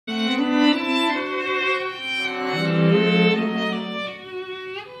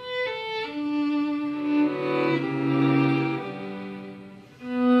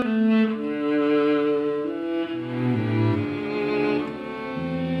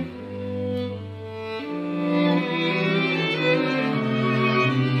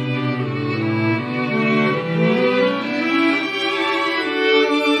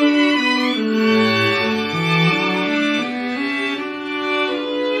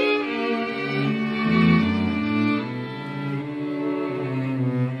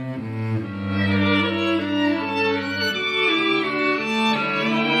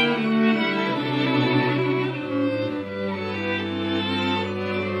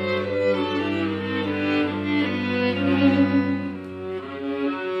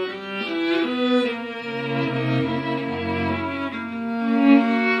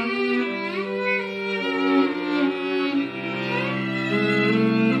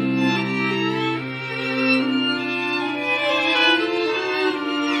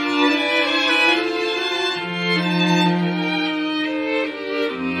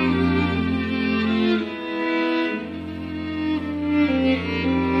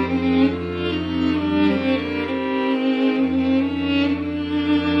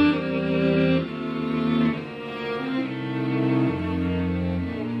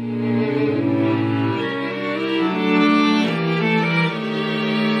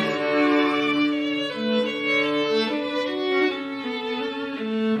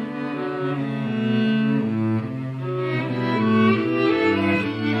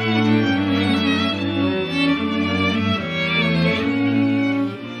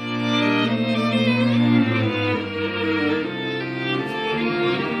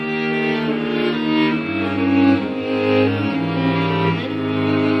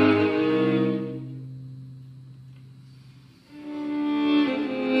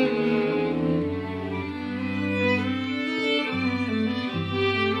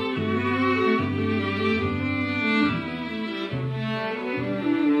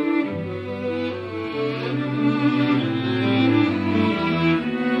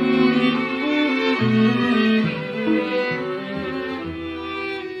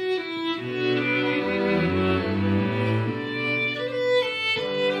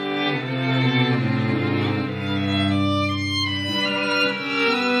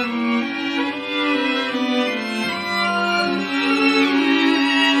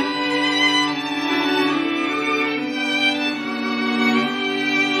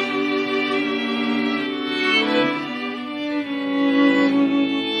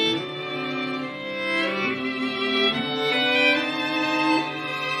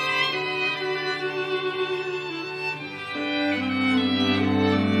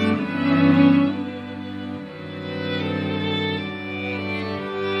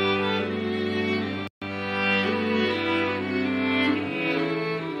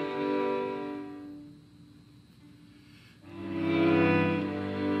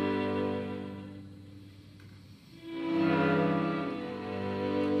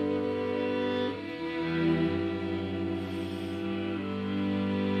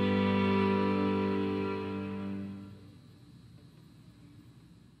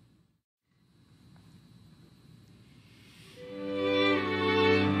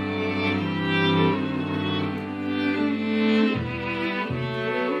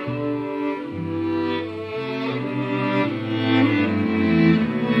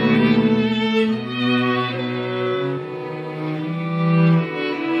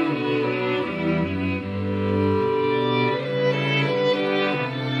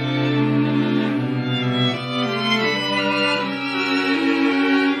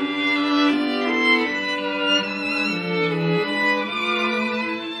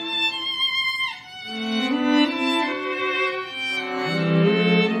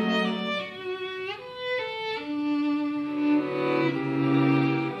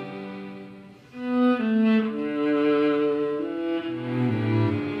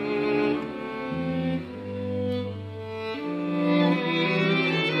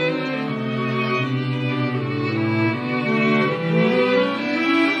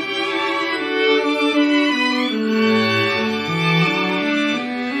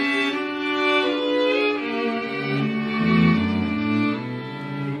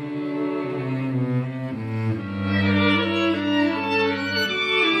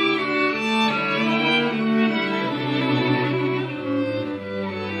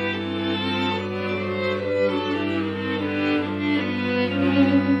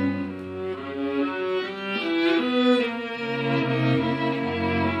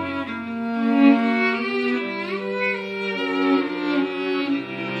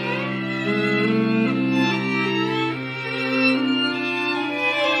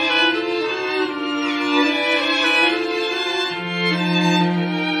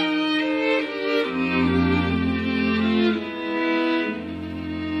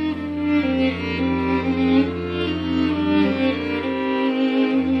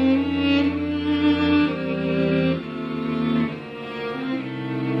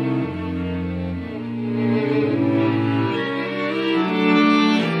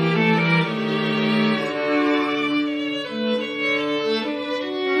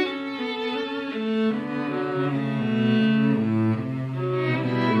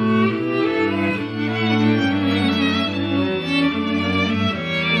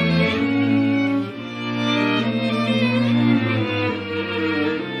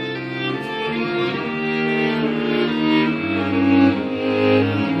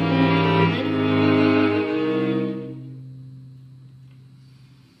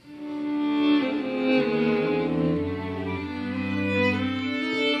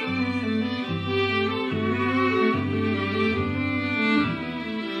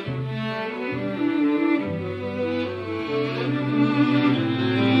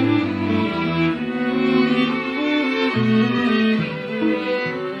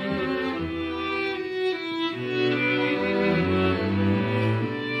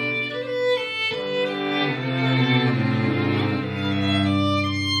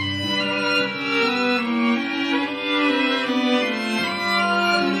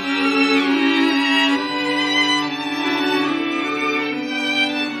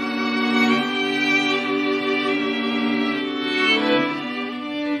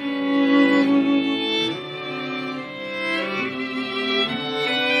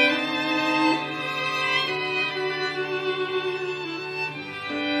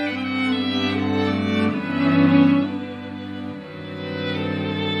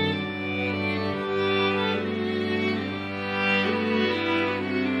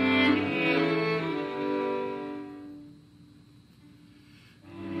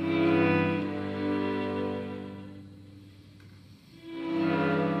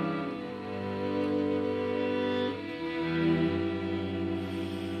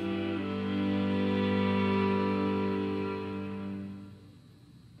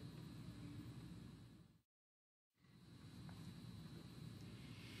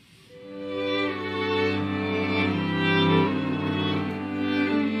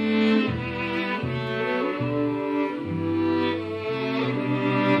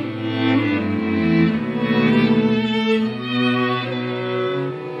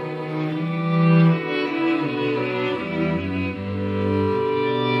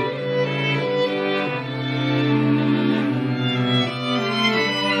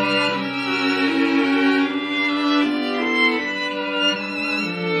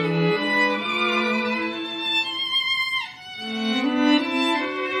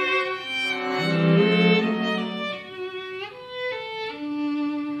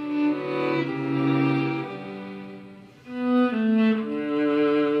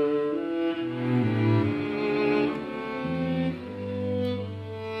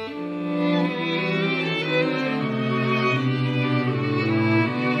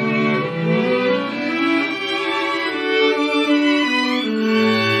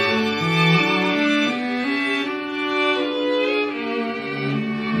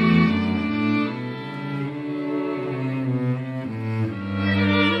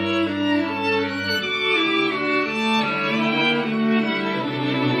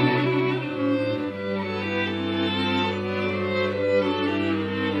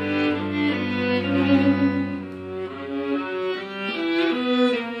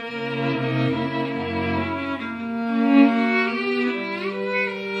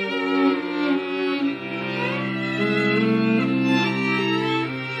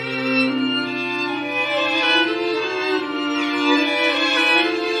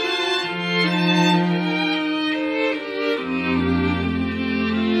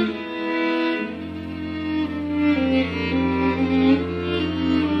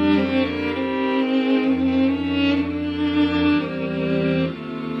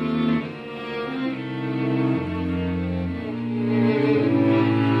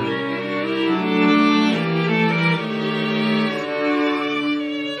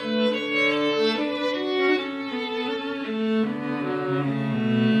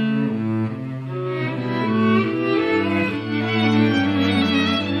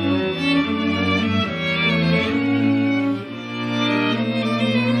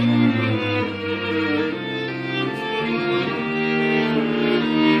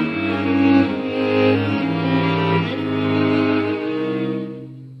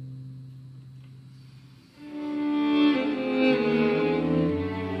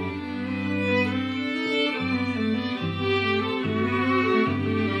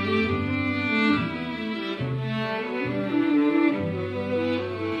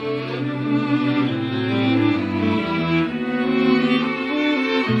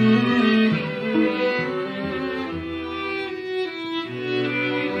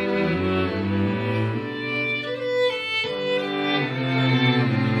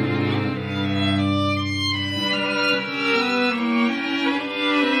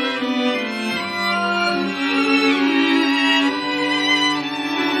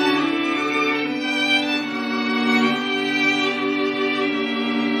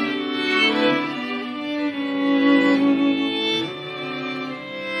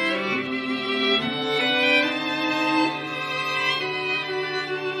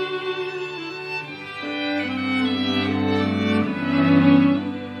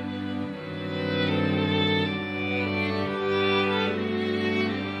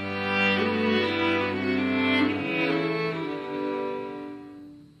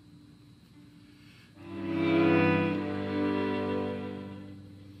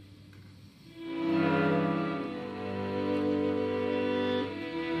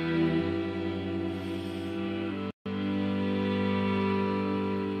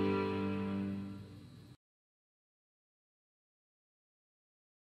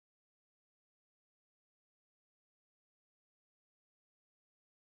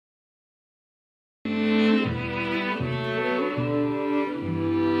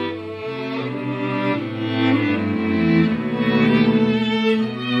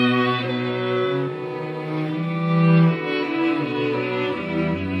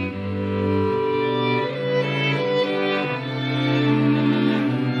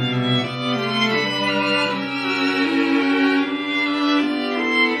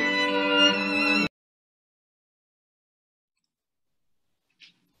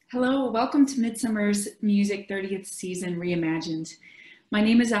Hello, welcome to Midsummer's Music 30th Season Reimagined. My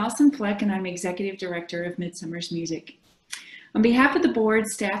name is Allyson Fleck and I'm Executive Director of Midsummer's Music. On behalf of the board,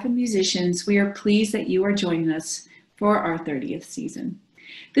 staff, and musicians, we are pleased that you are joining us for our 30th season.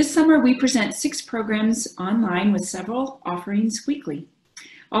 This summer, we present 6 programs online with several offerings weekly.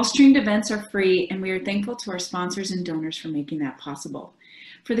 All streamed events are free, and we are thankful to our sponsors and donors for making that possible.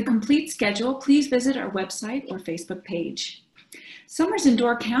 For the complete schedule, please visit our website or Facebook page. Summers in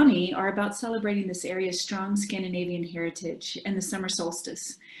Door County are about celebrating this area's strong Scandinavian heritage and the summer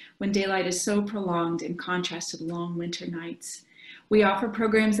solstice, when daylight is so prolonged in contrast to the long winter nights. We offer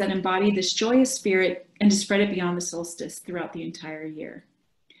programs that embody this joyous spirit and to spread it beyond the solstice throughout the entire year.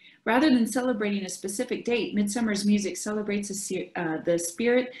 Rather than celebrating a specific date, Midsummer's Music celebrates the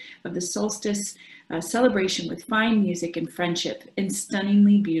spirit of the solstice celebration with fine music and friendship in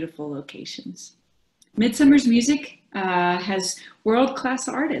stunningly beautiful locations. Midsummer's Music has world-class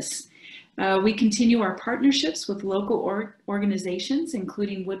artists. We continue our partnerships with local organizations,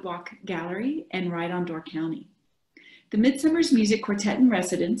 including Woodwalk Gallery and Ride on Door County. The Midsummer's Music Quartet in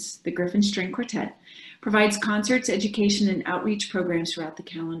Residence, the Griffin String Quartet, provides concerts, education, and outreach programs throughout the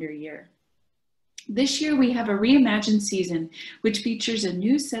calendar year. This year, we have a reimagined season, which features a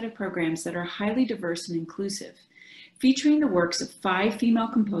new set of programs that are highly diverse and inclusive, featuring the works of 5 female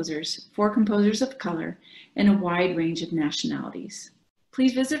composers, 4 composers of color, and a wide range of nationalities.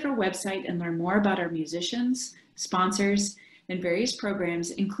 Please visit our website and learn more about our musicians, sponsors, and various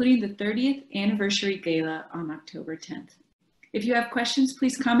programs, including the 30th Anniversary Gala on October 10th. If you have questions,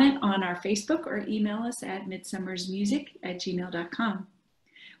 please comment on our Facebook or email us at midsummersmusic@gmail.com.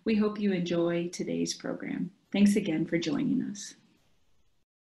 We hope you enjoy today's program. Thanks again for joining us.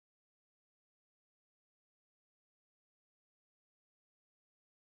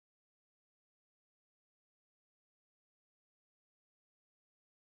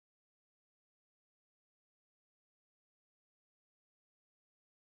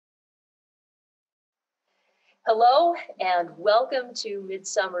 Hello and welcome to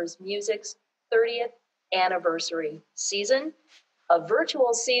Midsummer's Music's 30th anniversary season, a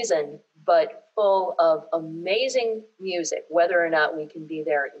virtual season, but full of amazing music, whether or not we can be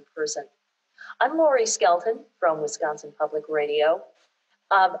there in person. I'm Lori Skelton from Wisconsin Public Radio.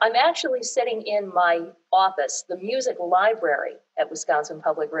 I'm actually sitting in my office, the music library at Wisconsin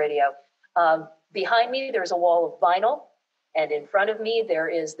Public Radio. Behind me, there's a wall of vinyl. And in front of me, there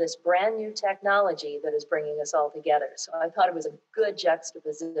is this brand new technology that is bringing us all together. So I thought it was a good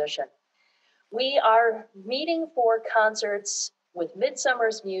juxtaposition. We are meeting for concerts with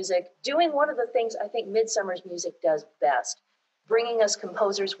Midsummer's Music, doing one of the things I think Midsummer's Music does best, bringing us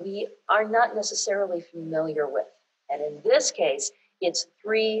composers we are not necessarily familiar with. And in this case, it's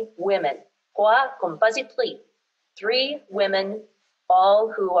 3 women, Trois Compositrices, 3 women, all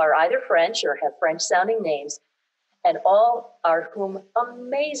who are either French or have French-sounding names, and all are whom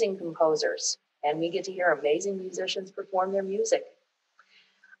amazing composers, and we get to hear amazing musicians perform their music.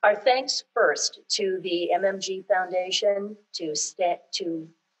 Our thanks first to the MMG Foundation, to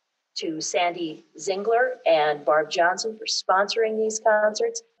Sandy Zingler and Barb Johnson for sponsoring these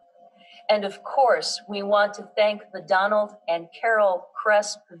concerts. And of course, we want to thank the Donald and Carol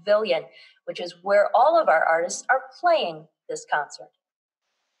Kress Pavilion, which is where all of our artists are playing this concert.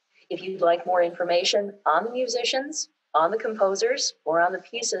 If you'd like more information on the musicians, on the composers, or on the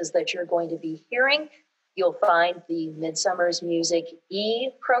pieces that you're going to be hearing, you'll find the Midsummer's Music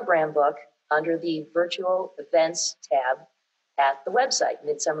e-program book under the Virtual Events tab at the website,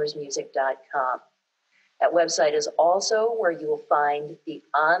 midsummersmusic.com. That website is also where you will find the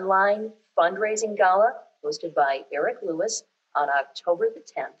online fundraising gala hosted by Eric Lewis on October the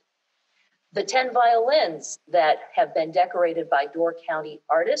 10th. The 10 violins that have been decorated by Door County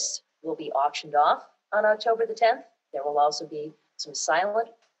artists will be auctioned off on October the 10th. There will also be some silent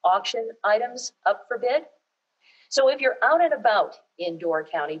auction items up for bid. So if you're out and about in Door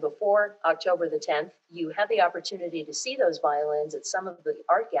County before October the 10th, you have the opportunity to see those violins at some of the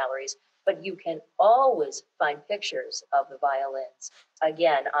art galleries, but you can always find pictures of the violins,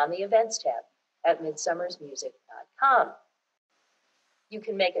 again, on the events tab at midsummersmusic.com. You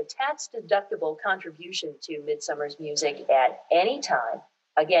can make a tax-deductible contribution to Midsummer's Music at any time.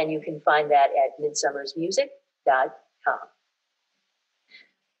 Again, you can find that at midsummersmusic.com.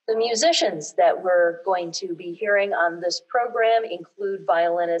 The musicians that we're going to be hearing on this program include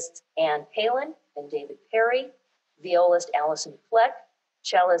violinists Ann Palen and David Perry, violist Allyson Fleck,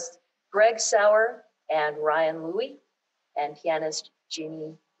 cellist Greg Sauer and Ryan Louie, and pianist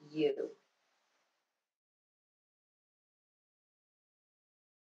Jeannie Yu.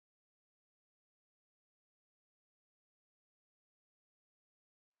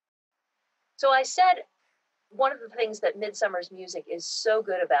 So I said one of the things that Midsummer's Music is so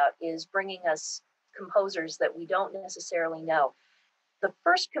good about is bringing us composers that we don't necessarily know. The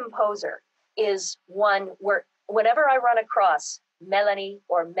first composer is one where whenever I run across Mélanie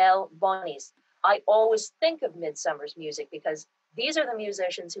or Mel Bonis, I always think of Midsummer's Music because these are the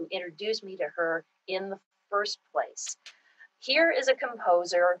musicians who introduced me to her in the first place. Here is a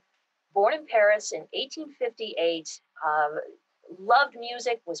composer born in Paris in 1858, loved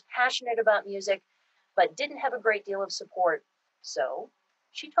music, was passionate about music, but didn't have a great deal of support. So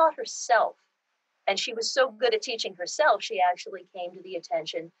she taught herself. And she was so good at teaching herself, she actually came to the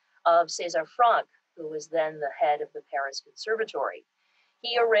attention of César Franck, who was then the head of the Paris Conservatory.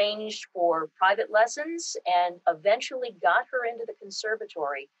 He arranged for private lessons and eventually got her into the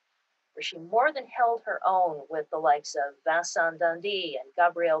conservatory, where she more than held her own with the likes of Vincent d'Indy and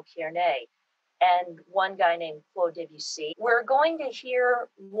Gabriel Piernet, and one guy named Claude Debussy. We're going to hear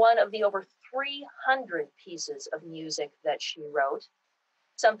one of the over 300 pieces of music that she wrote,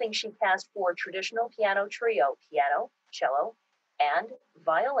 something she passed for traditional piano trio, piano, cello, and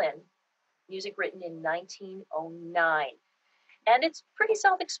violin, music written in 1909. And it's pretty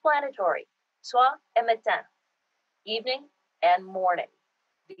self-explanatory. Soir et Matin, evening and morning.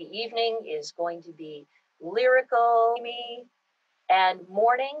 The evening is going to be lyrical, and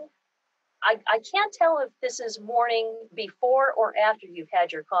morning, I can't tell if this is morning before or after you've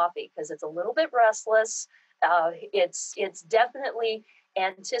had your coffee, because it's a little bit restless. It's definitely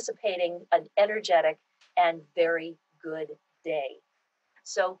anticipating an energetic and very good day.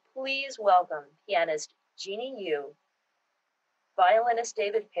 So please welcome pianist Jeannie Yu, violinist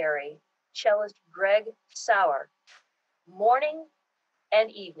David Perry, cellist Greg Sauer, morning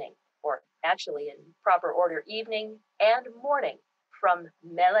and evening, or actually in proper order, evening and morning, from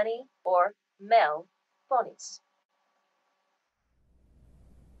Mélanie or Mel Bonis.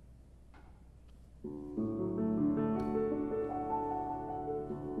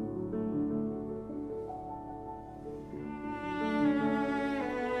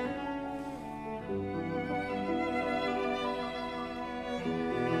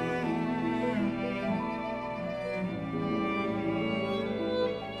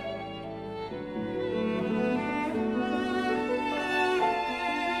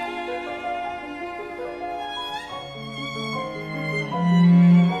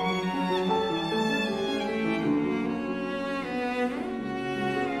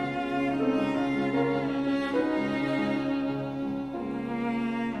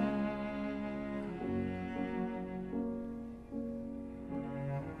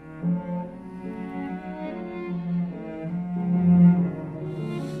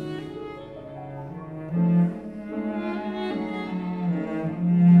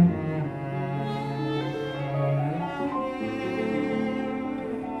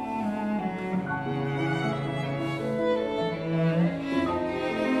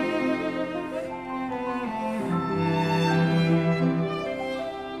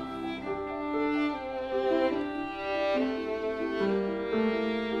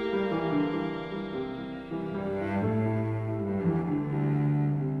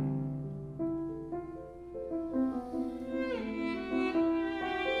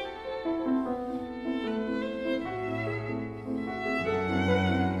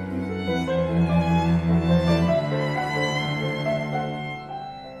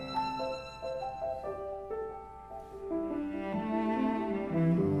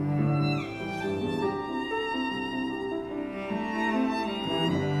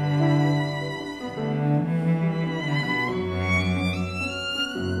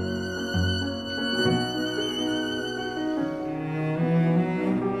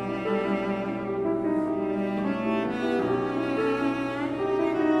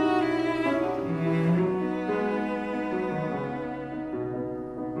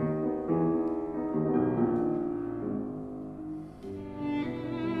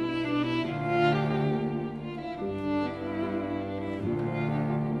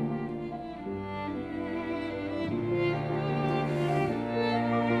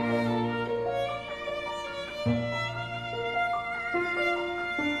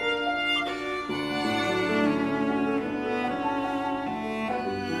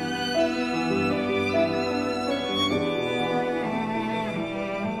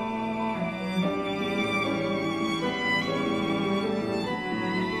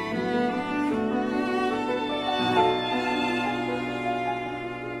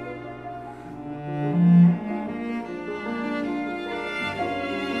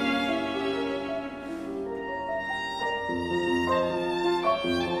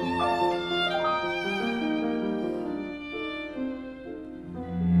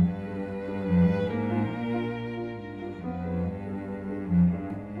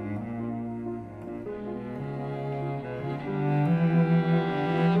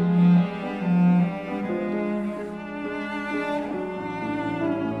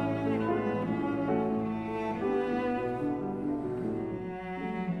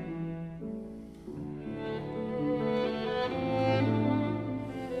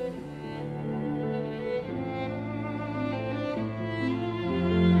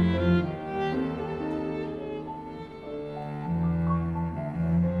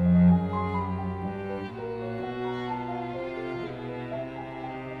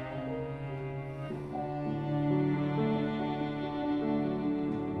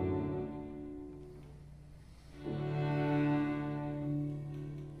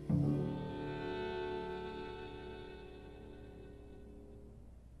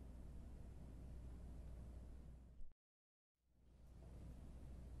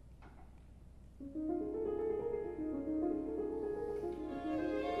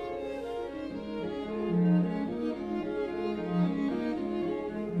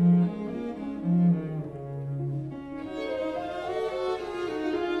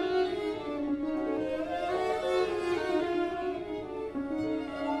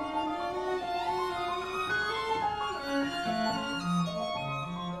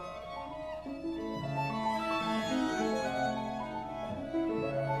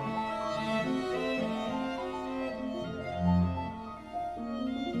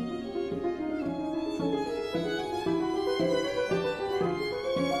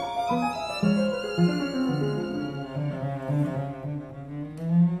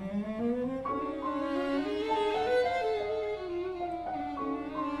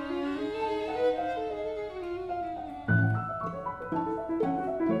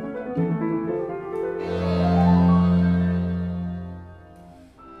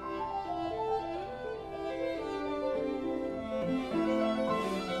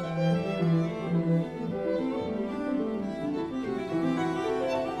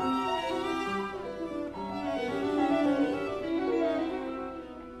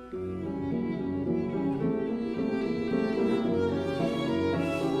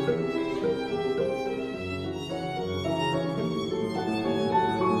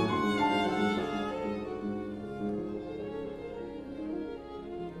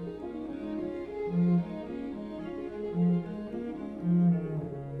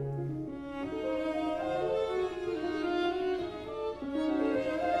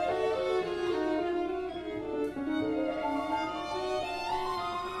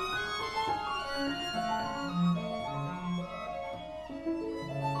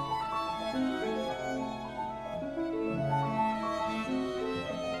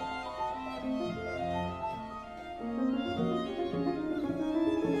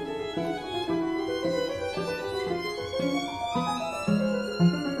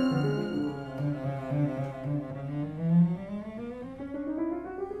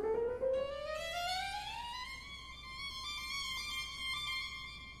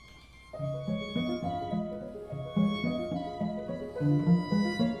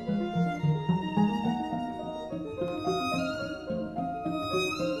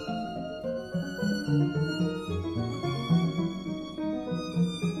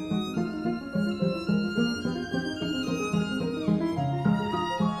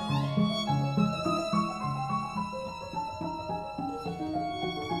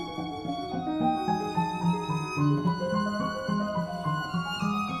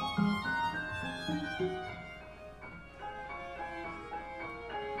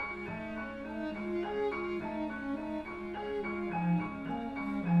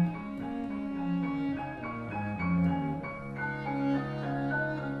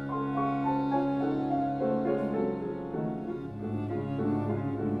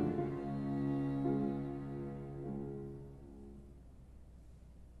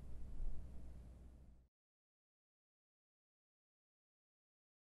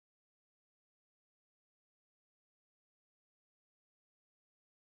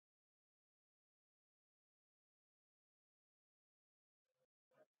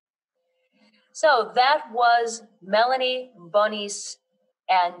 So that was Mélanie, Bonis,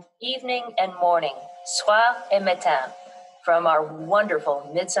 and Evening and Morning, Soir et Matin, from our wonderful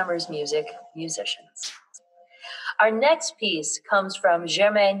Midsummer's Music musicians. Our next piece comes from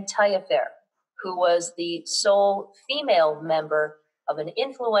Germain Tailleferre, who was the sole female member of an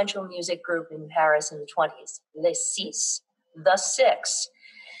influential music group in Paris in the 20s, Les Six, the Six.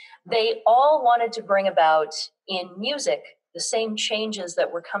 They all wanted to bring about in music the same changes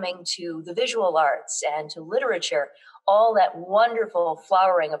that were coming to the visual arts and to literature, all that wonderful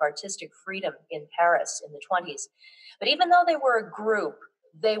flowering of artistic freedom in Paris in the 20s. But even though they were a group,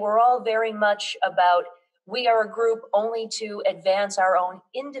 they were all very much about, we are a group only to advance our own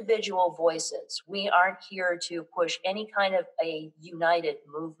individual voices. We aren't here to push any kind of a united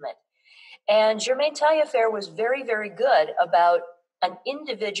movement. And Germain Tailleferre was very, very good about an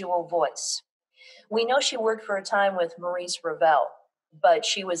individual voice. We know she worked for a time with Maurice Ravel, but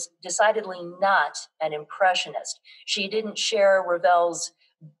she was decidedly not an impressionist. She didn't share Ravel's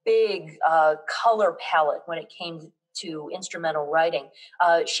big color palette when it came to instrumental writing.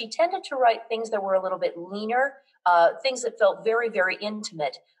 She tended to write things that were a little bit leaner, things that felt very, very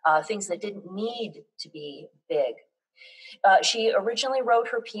intimate, things that didn't need to be big. She originally wrote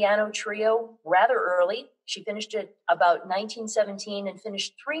her piano trio rather early. She finished it about 1917 and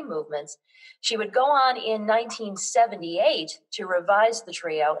finished 3 movements. She would go on in 1978 to revise the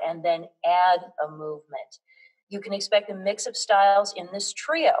trio and then add a movement. You can expect a mix of styles in this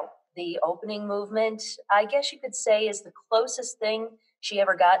trio. The opening movement, I guess you could say, is the closest thing she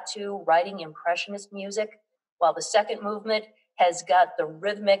ever got to writing impressionist music, while the second movement has got the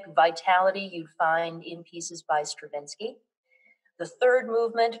rhythmic vitality you'd find in pieces by Stravinsky. The third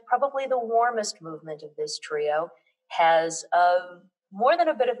movement, probably the warmest movement of this trio, has more than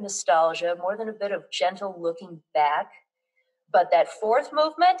a bit of nostalgia, more than a bit of gentle looking back. But that fourth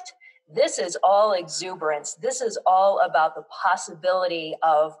movement, this is all exuberance. This is all about the possibility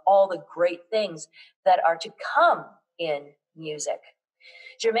of all the great things that are to come in music.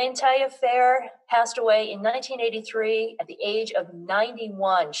 Germain Tailleferre passed away in 1983 at the age of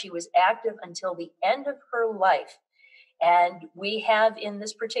 91. She was active until the end of her life. And we have in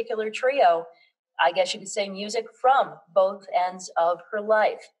this particular trio, I guess you could say, music from both ends of her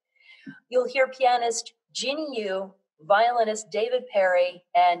life. You'll hear pianist Jeannie Yu, violinist David Perry,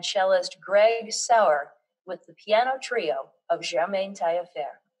 and cellist Greg Sauer with the piano trio of Germain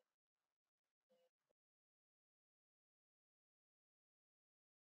Tailleferre.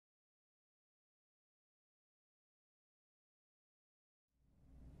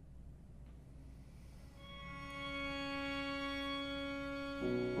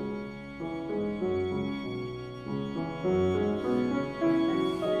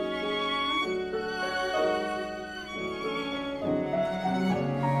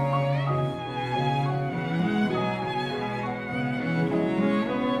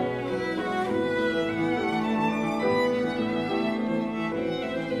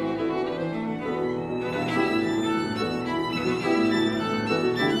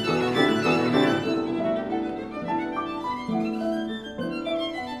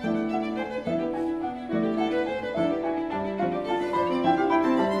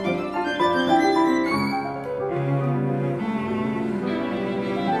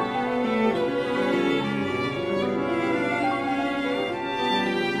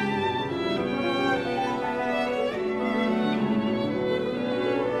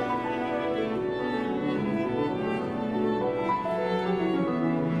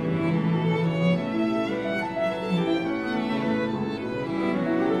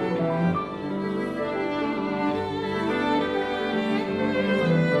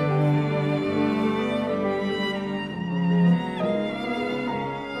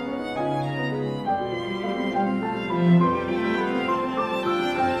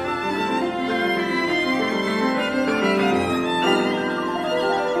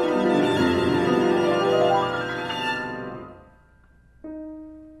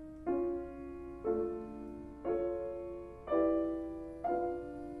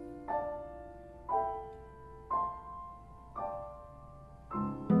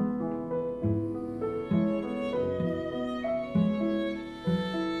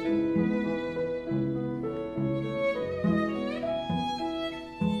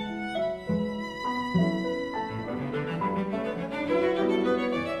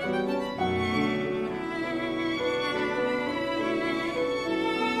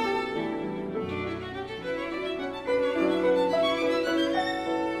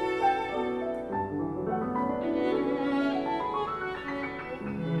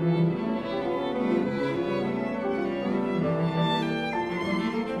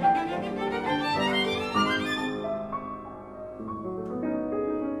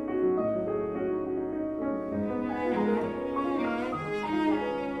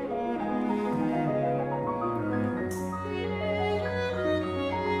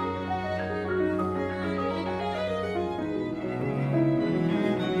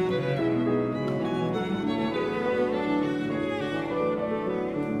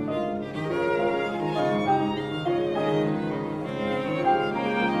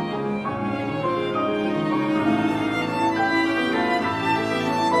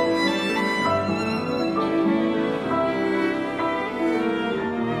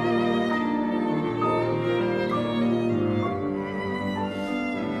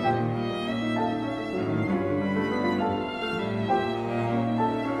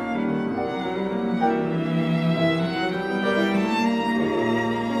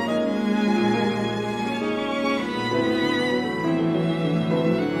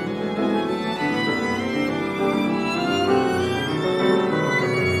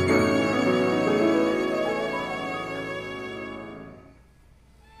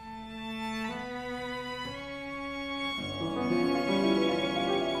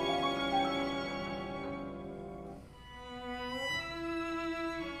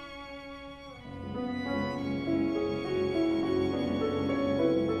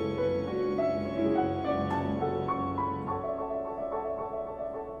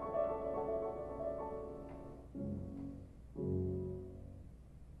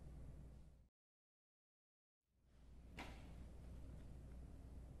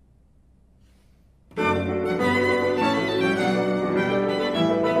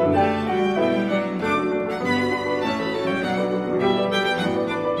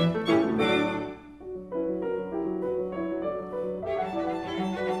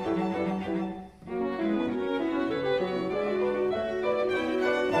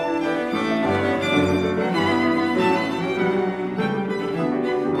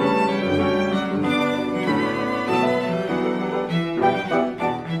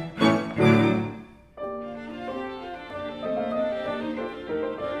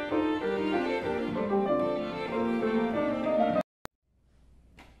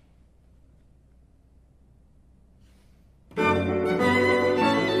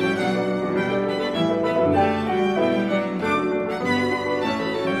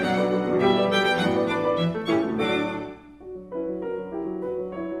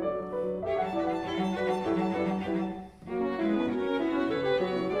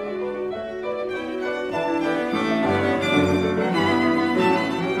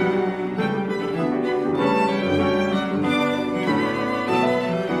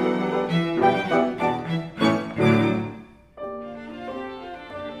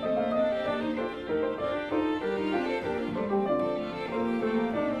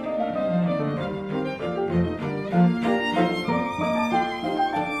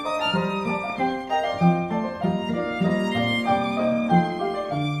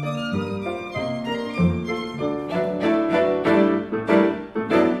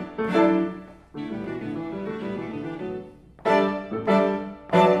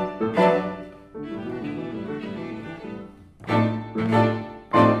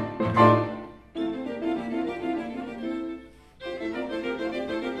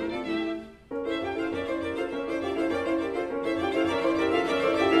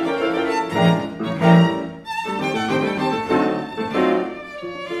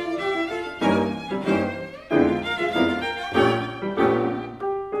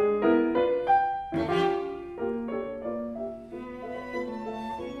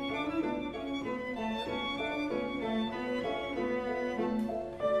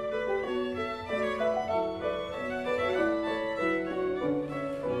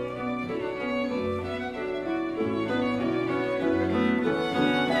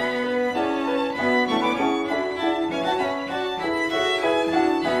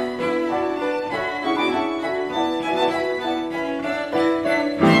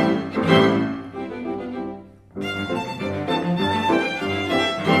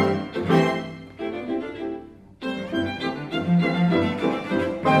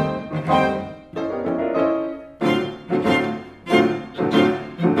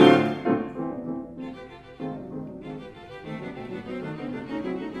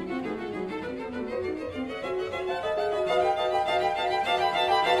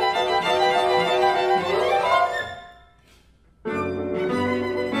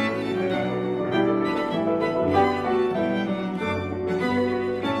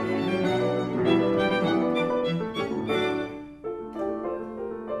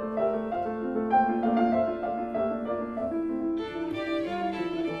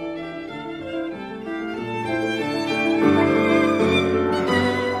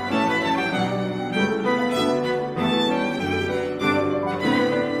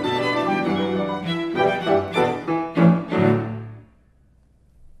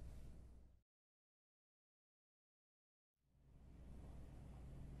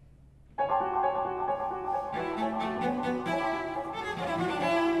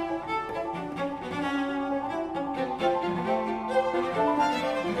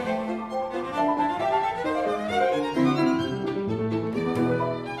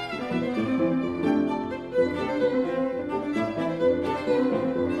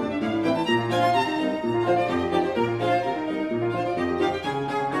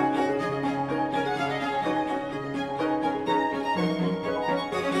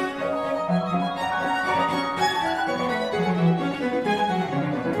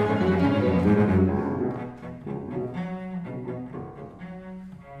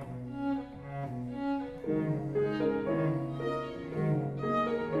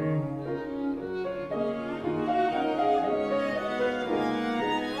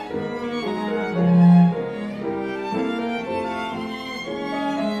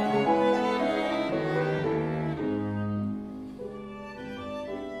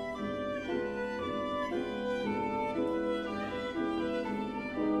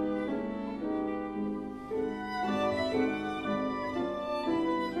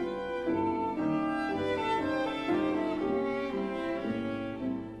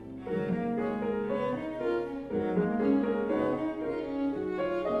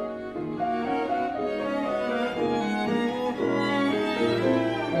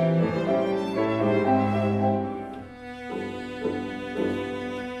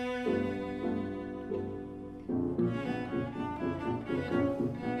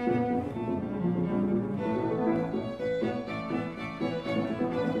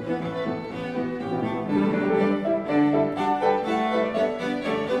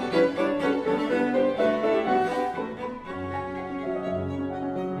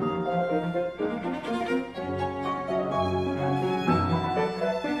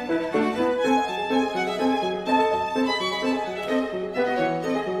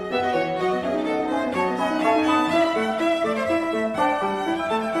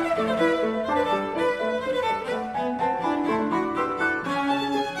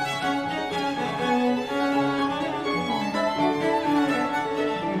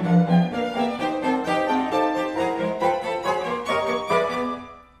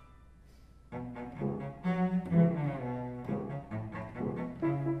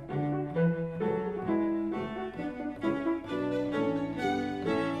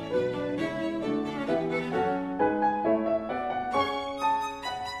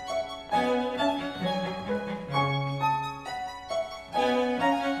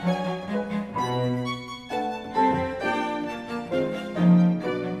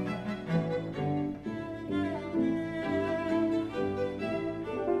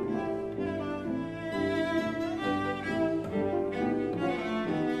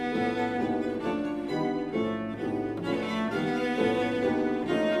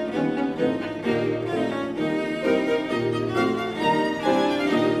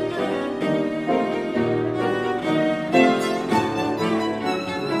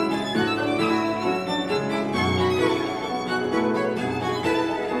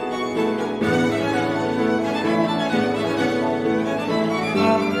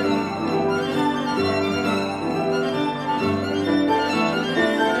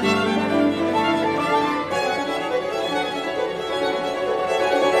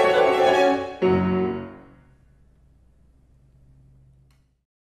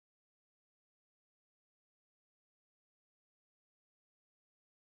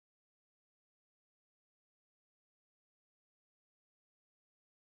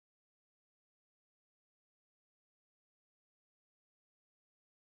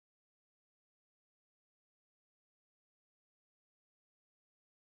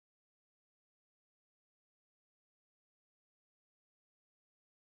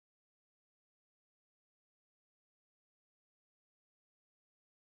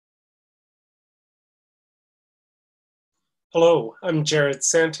 Hello, I'm Jerod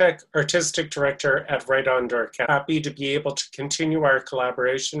Santek, Artistic Director at Right On Door. Happy to be able to continue our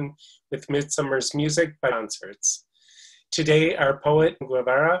collaboration with Midsummer's Music by concerts. Today, our poet,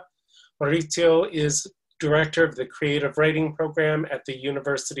 Guevara, Mauricio is Director of the Creative Writing Program at the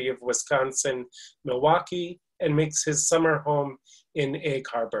University of Wisconsin-Milwaukee and makes his summer home in Egg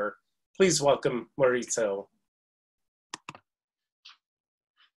Harbor. Please welcome Mauricio.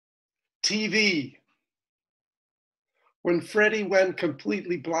 TV. When Freddie went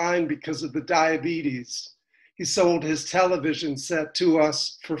completely blind because of the diabetes, he sold his television set to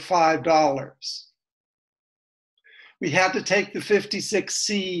us for $5. We had to take the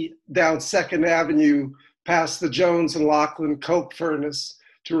 56C down 2nd Avenue past the Jones and Laughlin Coke furnace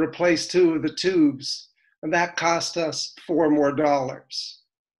to replace 2 of the tubes, and that cost us $4 more.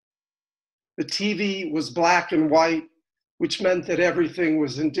 The TV was black and white, which meant that everything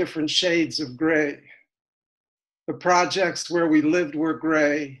was in different shades of gray. The projects where we lived were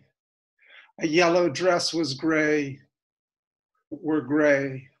gray. A yellow dress was gray.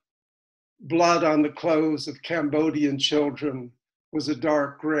 Blood on the clothes of Cambodian children was a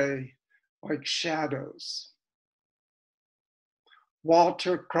dark gray, like shadows.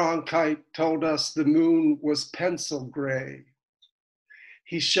 Walter Cronkite told us the moon was pencil gray.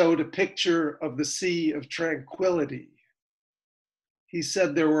 He showed a picture of the Sea of Tranquility. He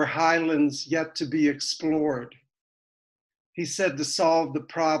said there were highlands yet to be explored. He said to solve the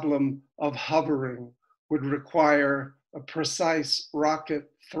problem of hovering would require a precise rocket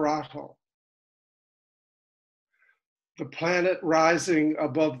throttle. The planet rising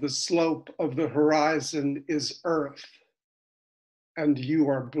above the slope of the horizon is Earth, and you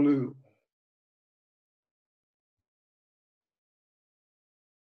are blue.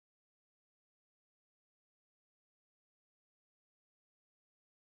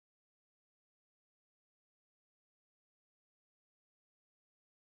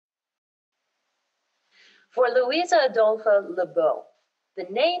 For Luise Adolpha Beau, the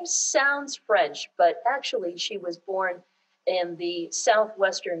name sounds French, but actually she was born in the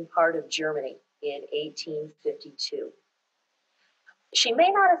southwestern part of Germany in 1852. She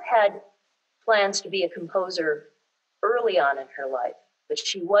may not have had plans to be a composer early on in her life, but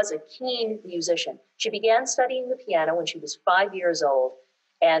she was a keen musician. She began studying the piano when she was 5 years old,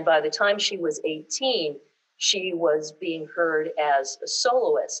 and by the time she was 18, she was being heard as a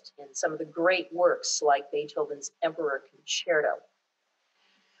soloist in some of the great works like Beethoven's Emperor Concerto.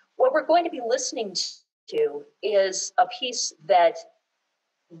 What we're going to be listening to is a piece that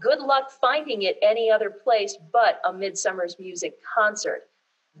good luck finding it any other place but a Midsummer's Music concert.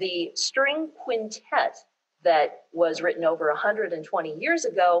 The string quintet that was written over 120 years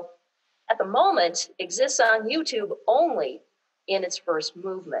ago, at the moment exists on YouTube only in its first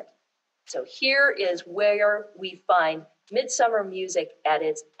movement. So here is where we find Midsummer Music at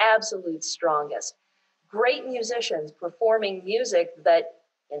its absolute strongest. Great musicians performing music that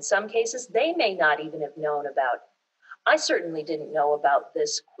in some cases they may not even have known about. I certainly didn't know about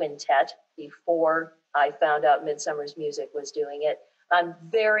this quintet before I found out Midsummer's Music was doing it. I'm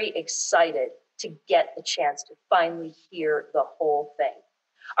very excited to get the chance to finally hear the whole thing.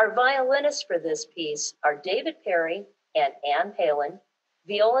 Our violinists for this piece are David Perry and Ann Palen,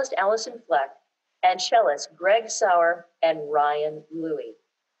 violist Allyson Fleck, and cellist Greg Sauer and Ryan Louie.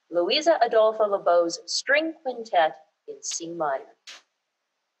 Luise Adolpha Beau's String Quintet in C minor.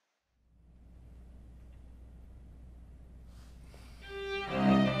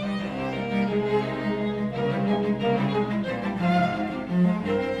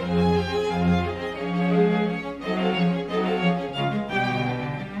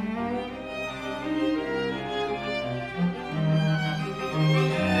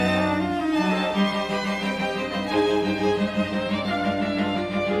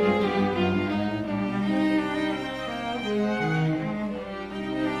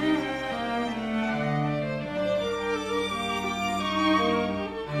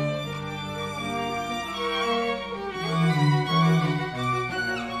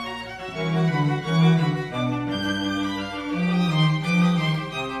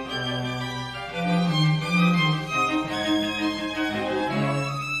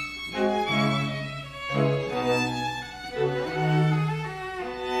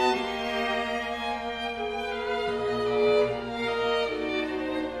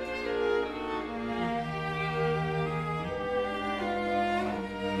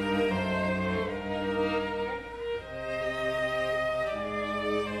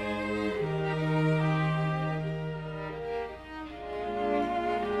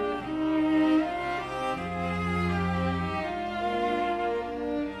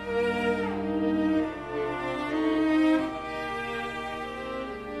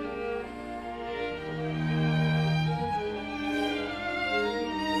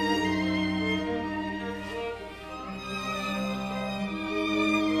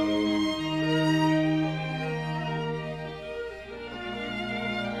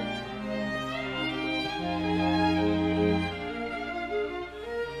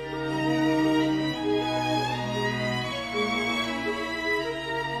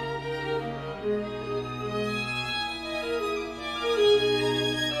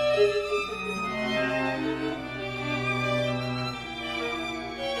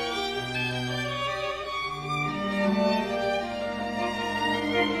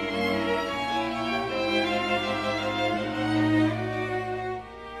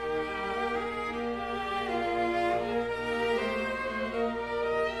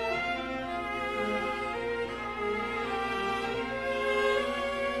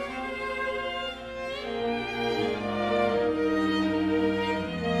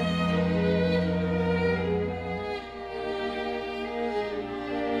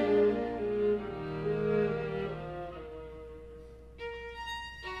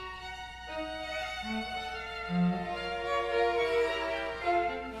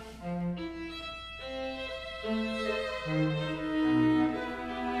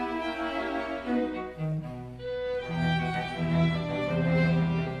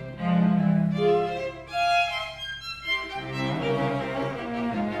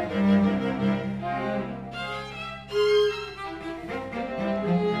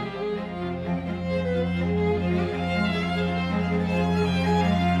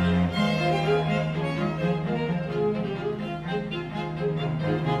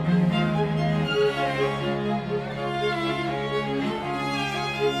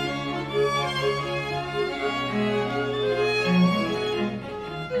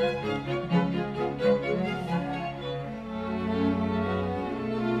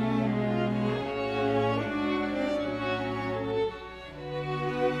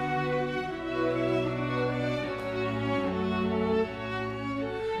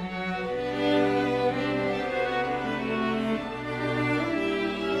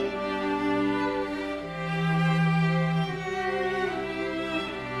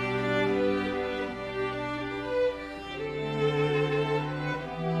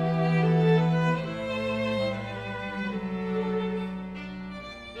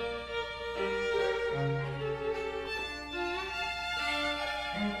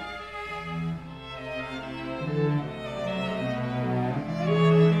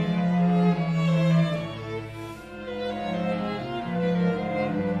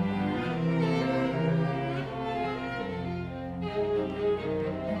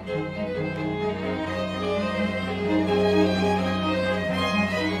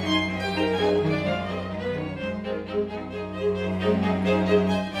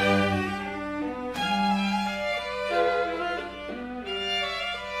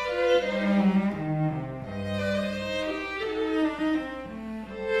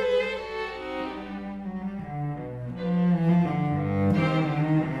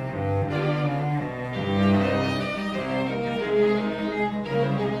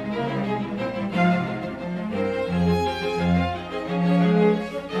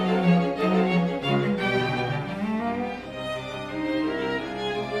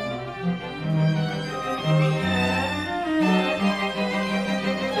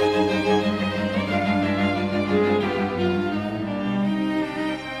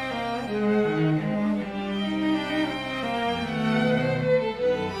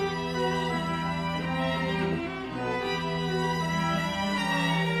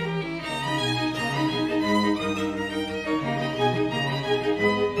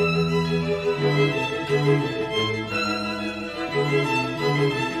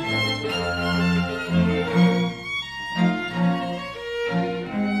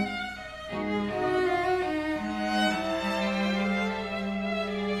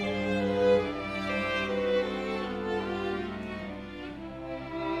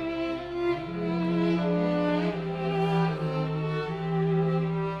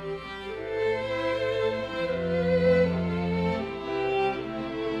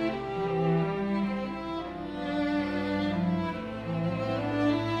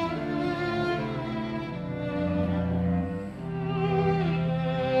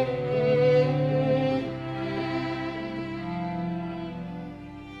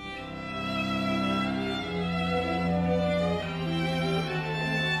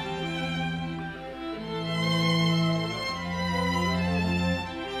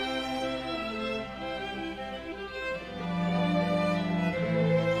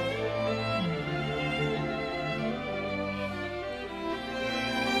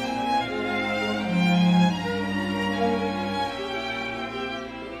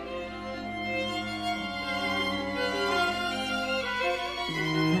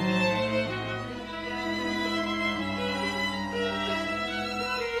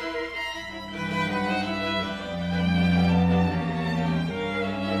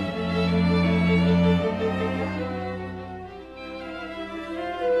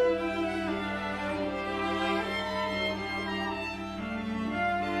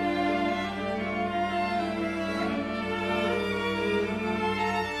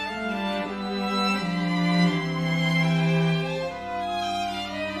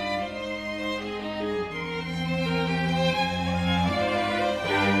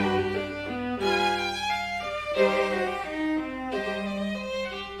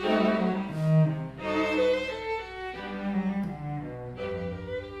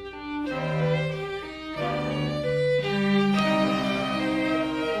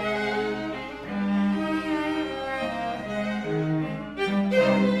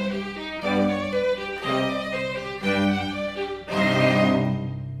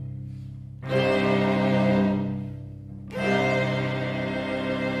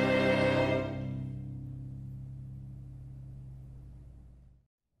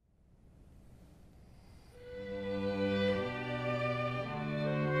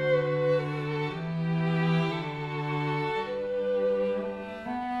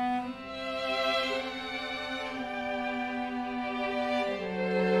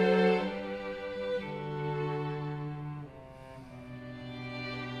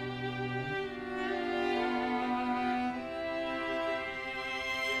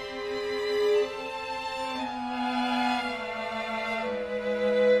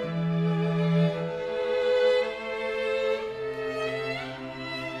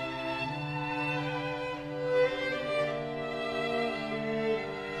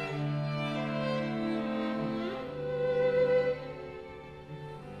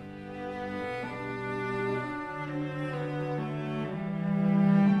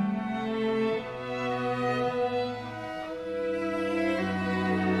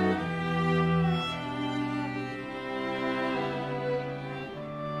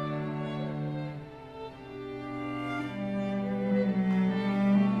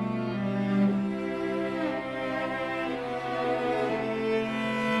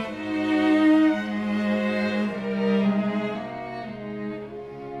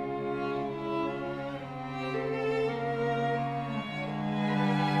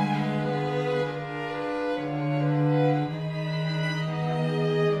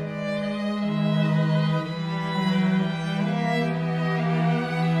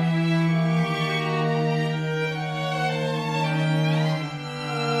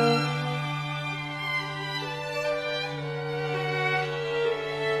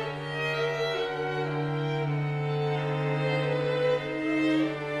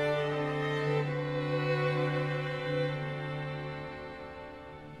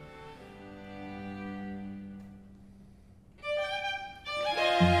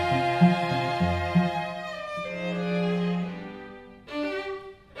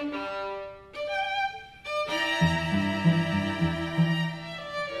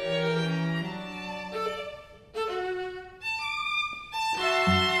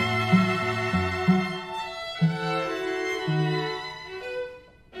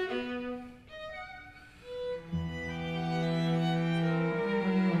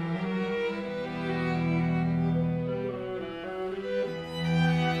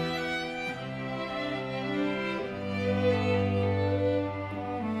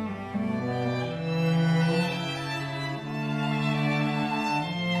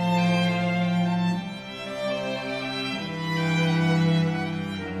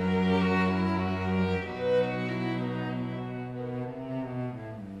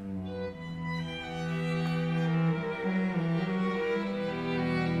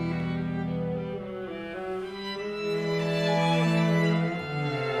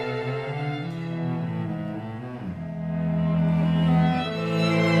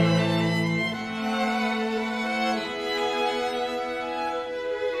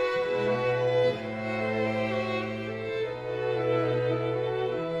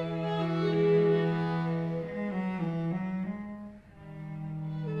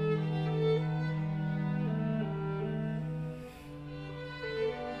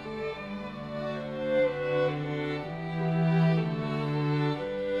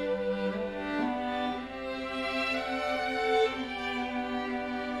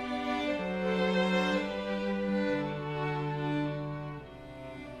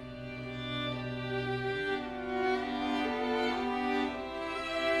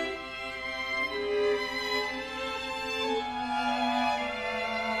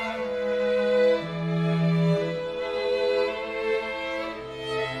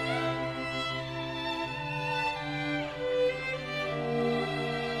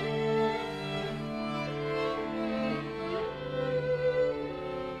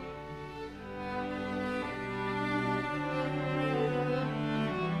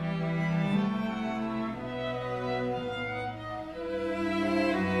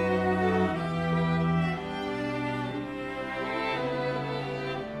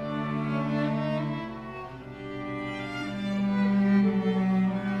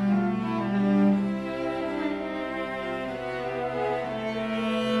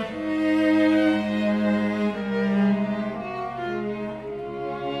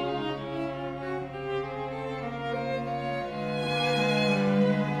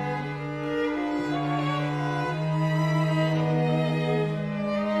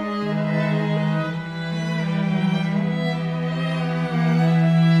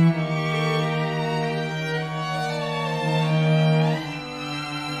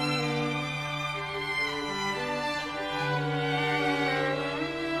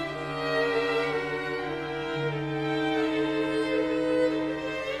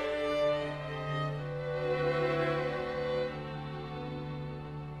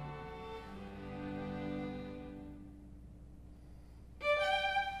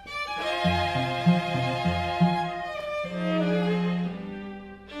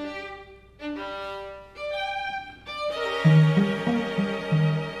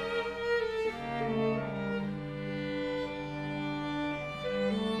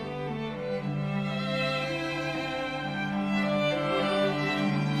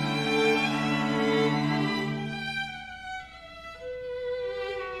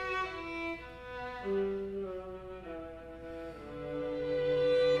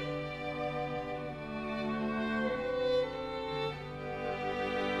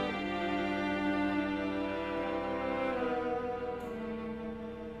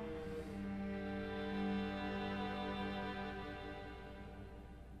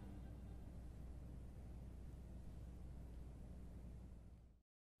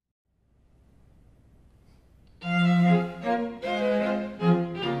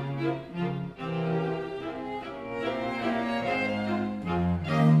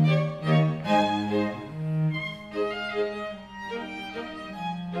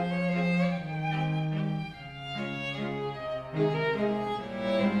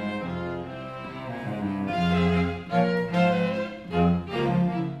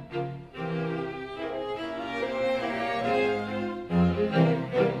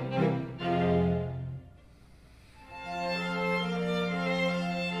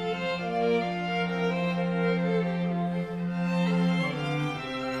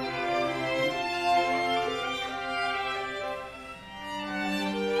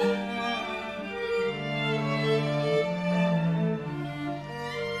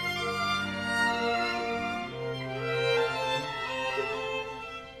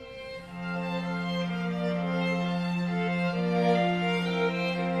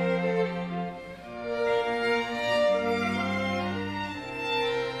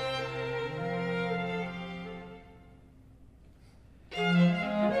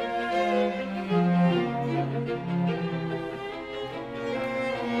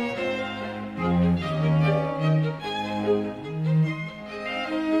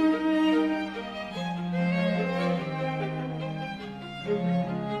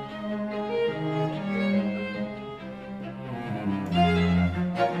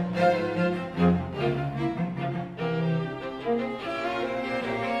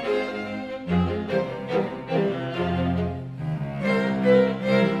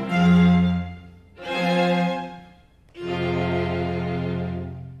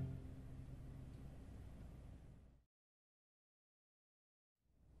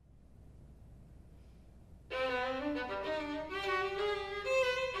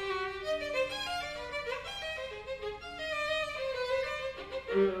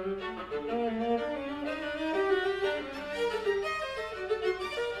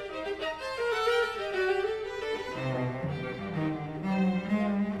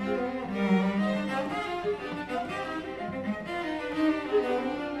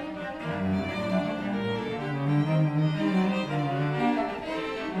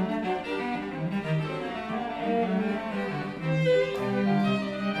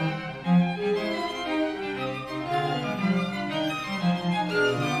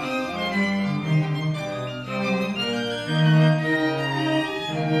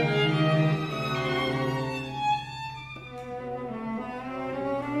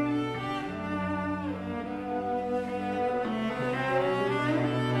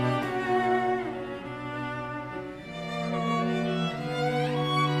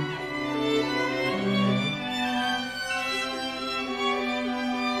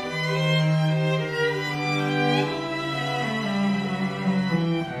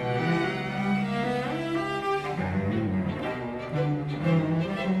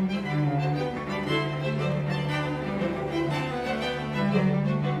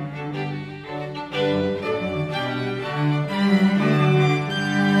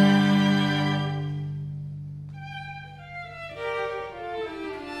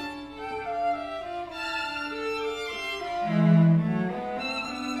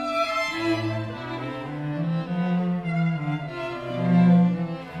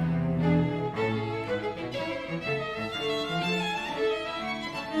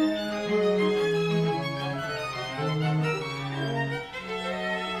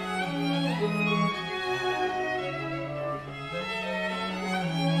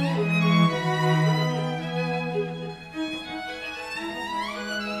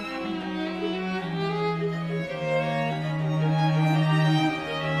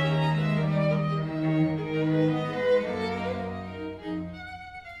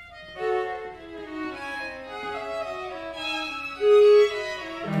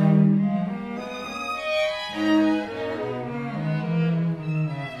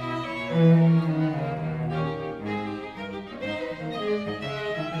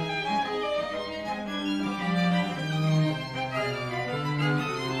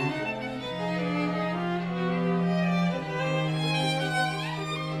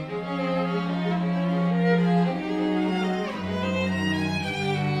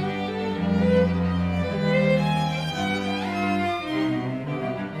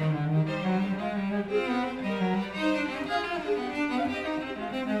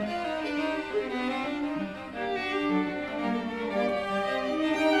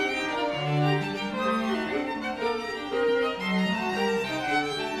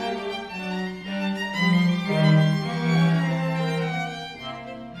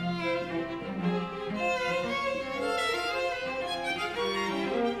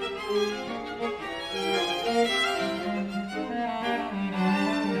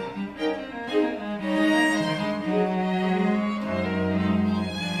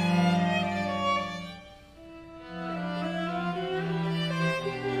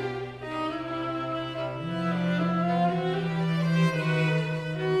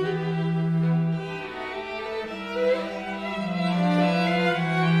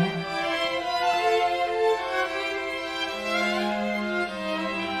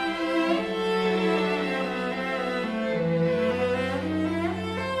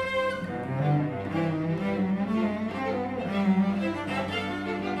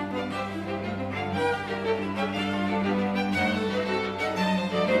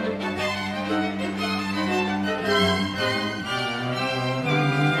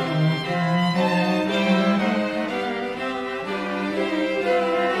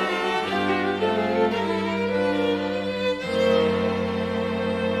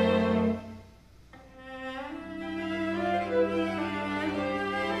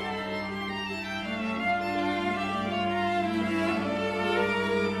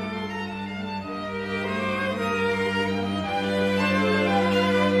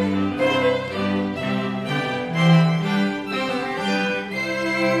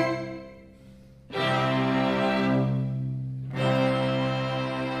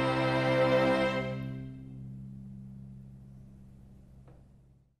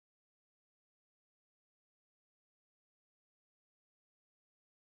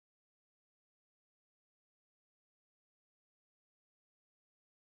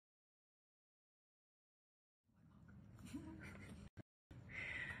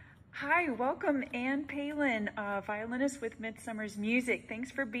 Hi, welcome Ann Palen, violinist with Midsummer's Music.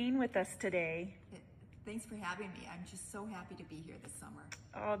 Thanks for being with us today. Thanks for having me. I'm just so happy to be here this summer.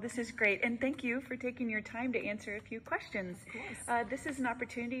 Oh, this is great. And thank you for taking your time to answer a few questions. Of course. This is an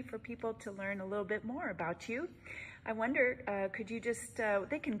opportunity for people to learn a little bit more about you. I wonder, could you just,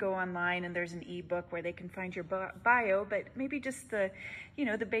 they can go online and there's an ebook where they can find your bio, but maybe just the,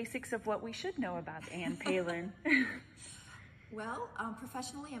 the basics of what we should know about Ann Palen. Well,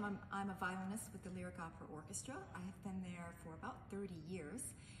 professionally, I'm a violinist with the Lyric Opera Orchestra. I have been there for about 30 years,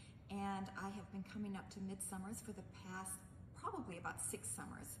 and I have been coming up to Midsummers for the past probably about 6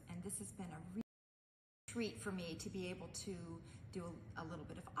 summers, and this has been a real treat for me to be able to do a little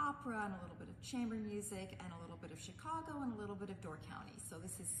bit of opera and a little bit of chamber music and a little bit of Chicago and a little bit of Door County. So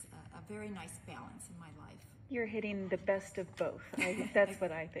this is a very nice balance in my life. You're hitting the best of both. That's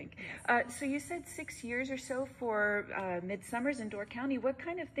what I think. Yes. So you said 6 years or so for Midsummers in Door County. What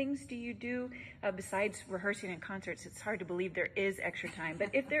kind of things do you do besides rehearsing and concerts? It's hard to believe there is extra time, but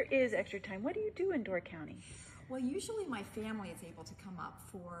if there is extra time, what do you do in Door County? Well, usually my family is able to come up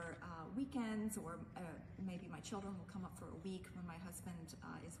for weekends, or maybe my children will come up for a week when my husband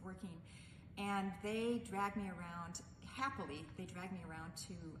is working. And they drag me around, happily, they drag me around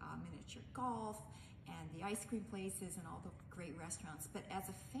to miniature golf and the ice cream places and all the great restaurants. But as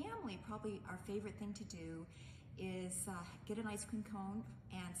a family, probably our favorite thing to do is get an ice cream cone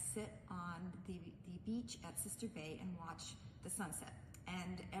and sit on the beach at Sister Bay and watch the sunset.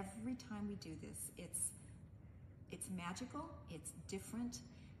 And every time we do this, it's magical, it's different,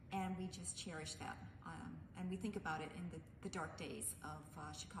 and we just cherish that. And we think about it in the dark days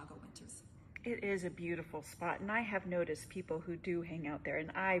of Chicago winters. It is a beautiful spot, and I have noticed people who do hang out there, and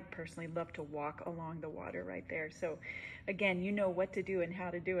I personally love to walk along the water right there. So again, you know what to do and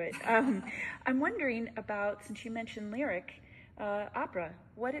how to do it. I'm wondering about, since you mentioned lyric opera,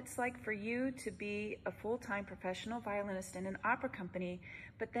 what it's like for you to be a full-time professional violinist in an opera company,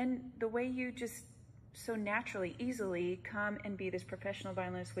 but then the way you just so naturally, easily come and be this professional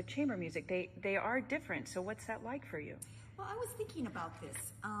violinist with chamber music. They are different. So what's that like for you? Well, I was thinking about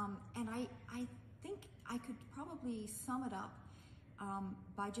this, and I think I could probably sum it up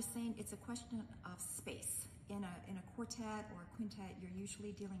by just saying it's a question of space. In a quartet or a quintet, you're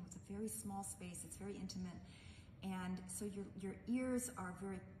usually dealing with a very small space. It's very intimate, and so your ears are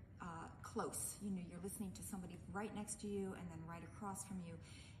very close. You're listening to somebody right next to you and then right across from you.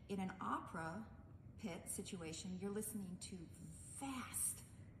 In an opera pit situation, you're listening to vast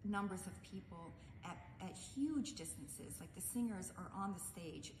numbers of people at huge distances. Like the singers are on the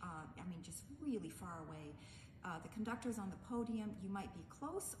stage, just really far away. The conductor's on the podium. You might be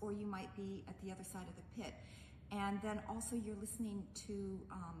close or you might be at the other side of the pit. And then also you're listening to,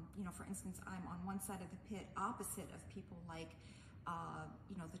 for instance, I'm on one side of the pit opposite of people like,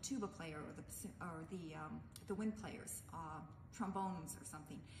 the tuba player or the wind players, trombones or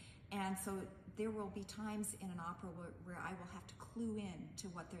something. And so there will be times in an opera where I will have to clue in to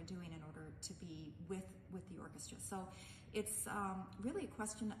what they're doing in order to be with the orchestra. So it's really a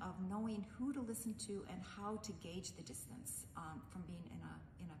question of knowing who to listen to and how to gauge the distance from being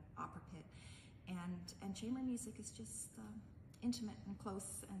in an opera pit. And chamber music is just intimate and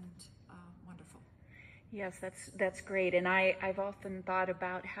close and wonderful. Yes, that's great. And I've often thought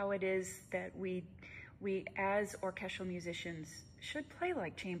about how it is that we as orchestral musicians should play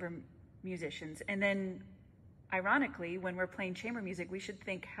like chamber musicians. And then ironically, when we're playing chamber music, we should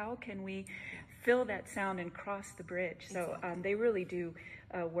think, how can we fill that sound and cross the bridge? So they really do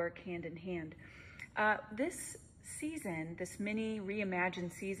work hand in hand. This season, this mini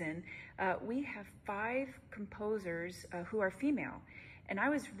reimagined season, we have 5 composers who are female. And I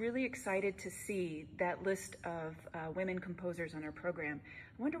was really excited to see that list of women composers on our program.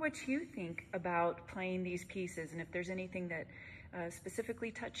 I wonder what you think about playing these pieces and if there's anything that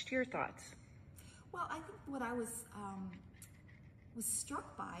specifically touched your thoughts. Well, I think what I was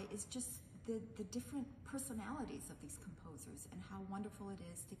struck by is just the different personalities of these composers and how wonderful it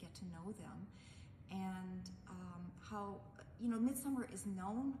is to get to know them. And how, Midsummer is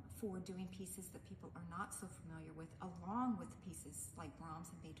known for doing pieces that people are not so familiar with, along with pieces like Brahms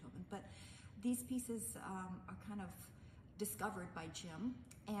and Beethoven. But these pieces are kind of discovered by Jim,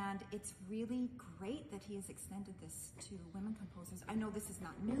 and it's really great that he has extended this to women composers. I know this is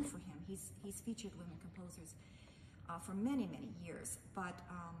not new for him. He's featured women composers for many, many years, but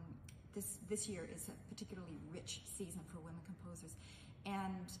this year is a particularly rich season for women composers.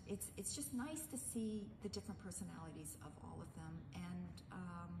 And it's just nice to see the different personalities of all of them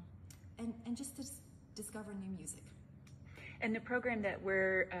and just to discover new music. And the program that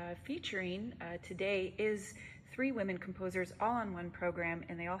we're featuring today is 3 women composers all on one program,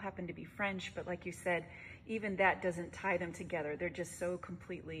 and they all happen to be French, but like you said, even that doesn't tie them together. They're just so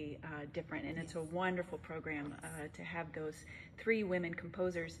completely different, and it's a wonderful program to have those three women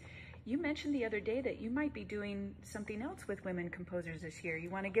composers. You mentioned the other day that you might be doing something else with women composers this year.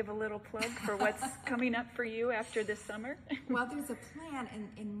 You want to give a little plug for what's coming up for you after this summer? Well, there's a plan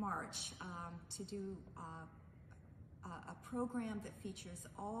in March to do a program that features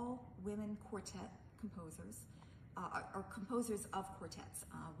all women quartet composers, or composers of quartets,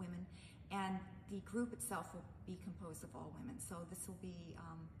 women, and the group itself will be composed of all women. So this will be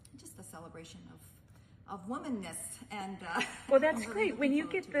just a celebration of womanness. And well, that's great. When you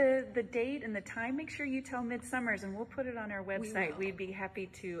get the date and the time, make sure you tell Midsummers, and we'll put it on our website. We'd be happy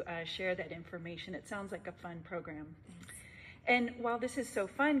to share that information. It sounds like a fun program. Thanks. And while this is so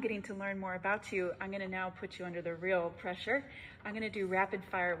fun getting to learn more about you, I'm going to now put you under the real pressure. I'm going to do rapid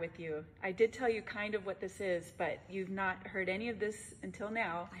fire with you. I did tell you kind of what this is, but you've not heard any of this until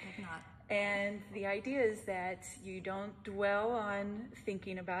now. I have not. And the idea is that you don't dwell on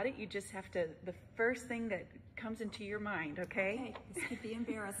thinking about it. You just have to, the first thing that comes into your mind, okay? Okay, this could be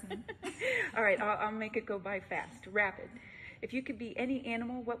embarrassing. All right, I'll make it go by fast, rapid. If you could be any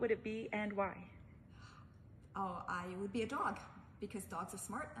animal, what would it be and why? Oh, I would be a dog, because dogs are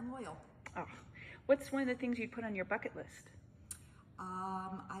smart and loyal. Oh, what's one of the things you'd put on your bucket list?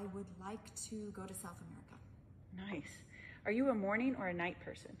 I would like to go to South America. Nice. Are you a morning or a night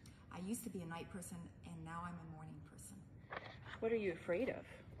person? I used to be a night person, and now I'm a morning person. What are you afraid of?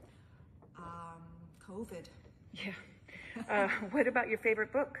 COVID. Yeah. What about your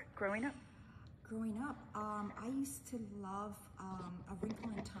favorite book growing up? Growing up, I used to love A Wrinkle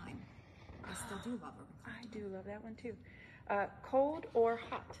in Time. I still do love A Wrinkle in Time. I do love that one too. Cold or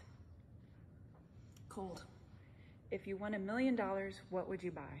hot? Cold. If you won $1 million, what would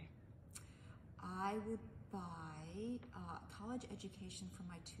you buy? I would buy a college education for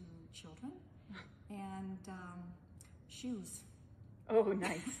my 2 children and shoes. Oh,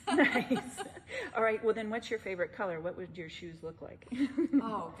 nice, nice. All right, well then what's your favorite color? What would your shoes look like?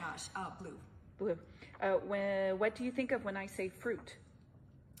 Oh gosh, blue. Blue. What do you think of when I say fruit?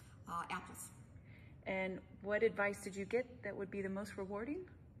 Apples. And what advice did you get that would be the most rewarding?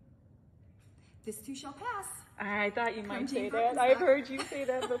 This too shall pass. I thought you might say that. I've heard you say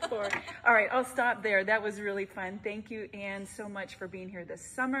that before. All right, I'll stop there. That was really fun. Thank you, Ann, so much for being here this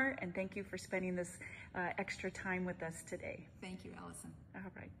summer, and thank you for spending this extra time with us today. Thank you, Allyson.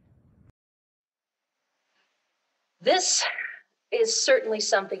 All right. This is certainly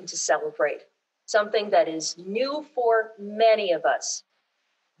something to celebrate, something that is new for many of us.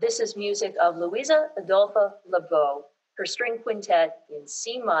 This is music of Luise Adolpha Beau, her string quintet in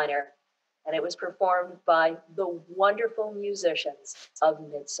C minor, and it was performed by the wonderful musicians of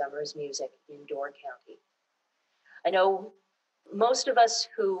Midsummer's Music in Door County. I know most of us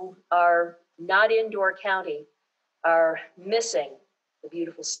who are not in Door County are missing the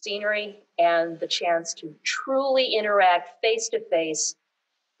beautiful scenery and the chance to truly interact face-to-face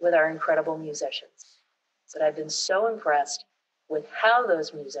with our incredible musicians. But I've been so impressed with how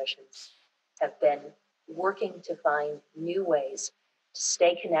those musicians have been working to find new ways to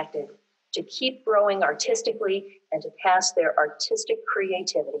stay connected, to keep growing artistically, and to pass their artistic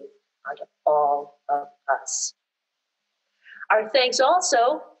creativity onto all of us. Our thanks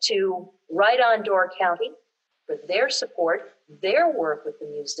also to Right On Door County for their support, their work with the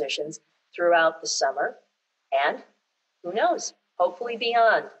musicians throughout the summer, and who knows, hopefully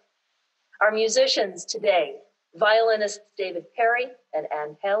beyond. Our musicians today: violinists David Perry and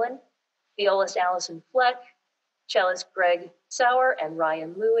Ann Palen, violist Allyson Fleck, cellist Sauer and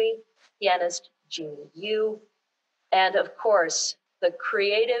Ryan Louie, pianist Jeannie Yu, and of course, the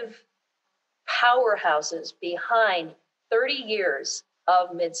creative powerhouses behind 30 years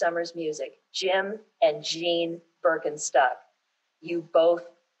of Midsummer's Music, Jim and Jean Birkenstock. You both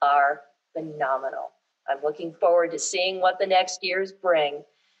are phenomenal. I'm looking forward to seeing what the next years bring.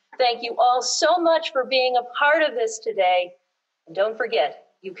 Thank you all so much for being a part of this today. And don't forget,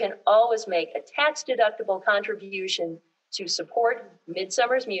 you can always make a tax-deductible contribution to support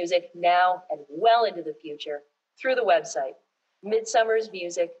Midsummer's Music now and well into the future through the website,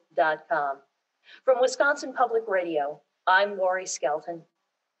 midsummersmusic.com. From Wisconsin Public Radio, I'm Lori Skelton.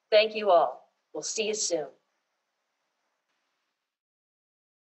 Thank you all. We'll see you soon.